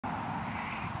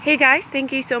Hey guys,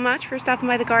 thank you so much for stopping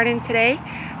by the garden today.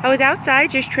 I was outside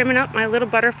just trimming up my little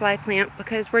butterfly plant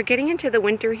because we're getting into the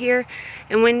winter here,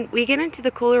 and when we get into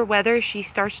the cooler weather she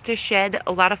starts to shed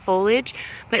a lot of foliage,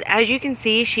 but as you can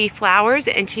see she flowers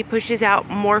and she pushes out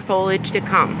more foliage to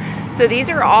come. So these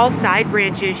are all side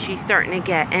branches she's starting to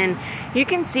get, and you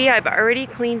can see I've already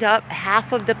cleaned up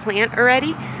half of the plant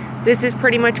already. This is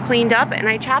pretty much cleaned up, and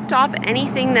I chopped off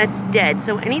anything that's dead.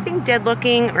 So anything dead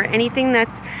looking or anything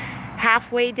that's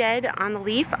halfway dead on the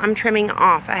leaf, I'm trimming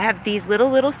off. I have these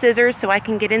little scissors so I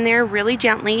can get in there really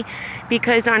gently,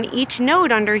 because on each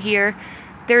node under here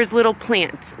there's little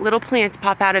plants. Little plants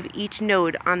pop out of each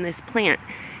node on this plant.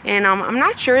 And I'm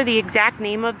not sure the exact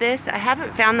name of this. I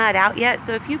haven't found that out yet.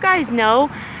 So if you guys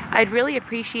know, I'd really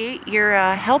appreciate your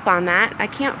help on that. I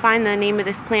can't find the name of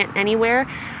this plant anywhere.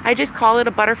 I just call it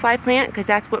a butterfly plant because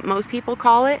that's what most people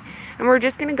call it. And we're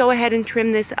just gonna go ahead and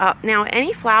trim this up. Now,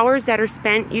 any flowers that are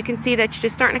spent, you can see that's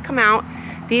just starting to come out.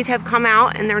 These have come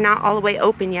out and they're not all the way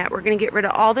open yet. We're gonna get rid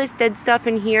of all this dead stuff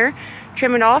in here,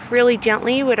 trim it off really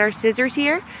gently with our scissors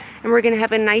here, and we're gonna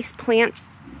have a nice plant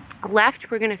left.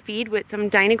 We're going to feed with some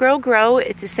Dynagrow Grow.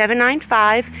 It's a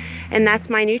 795, and that's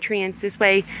my nutrients. This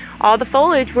way all the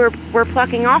foliage we're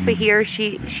plucking off of here,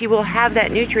 she will have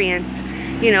that nutrients,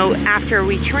 you know, after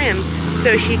we trim,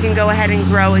 so she can go ahead and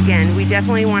grow again. We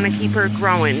definitely want to keep her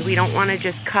growing. We don't want to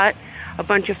just cut a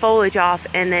bunch of foliage off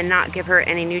and then not give her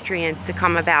any nutrients to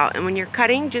come about. And when you're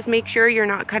cutting, just make sure you're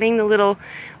not cutting the little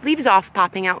leaves off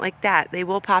popping out like that. They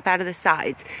will pop out of the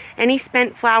sides. Any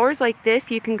spent flowers like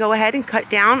this, you can go ahead and cut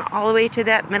down all the way to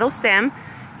that middle stem.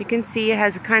 You can see it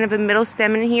has kind of a middle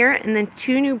stem in here, and then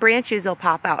two new branches will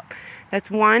pop out.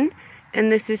 That's one, and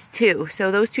this is two.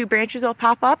 So those two branches will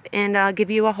pop up and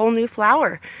give you a whole new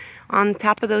flower on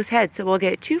top of those heads. So we'll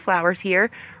get two flowers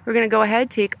here. We're going to go ahead,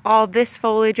 take all this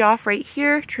foliage off right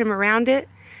here, trim around it,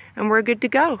 and we're good to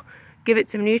go. Give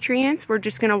it some nutrients. We're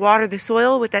just going to water the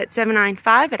soil with that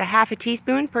 795 at a half a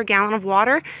teaspoon per gallon of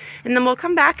water, and then we'll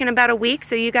come back in about a week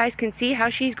so you guys can see how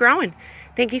she's growing.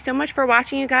 Thank you so much for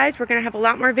watching, you guys. We're going to have a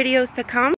lot more videos to come.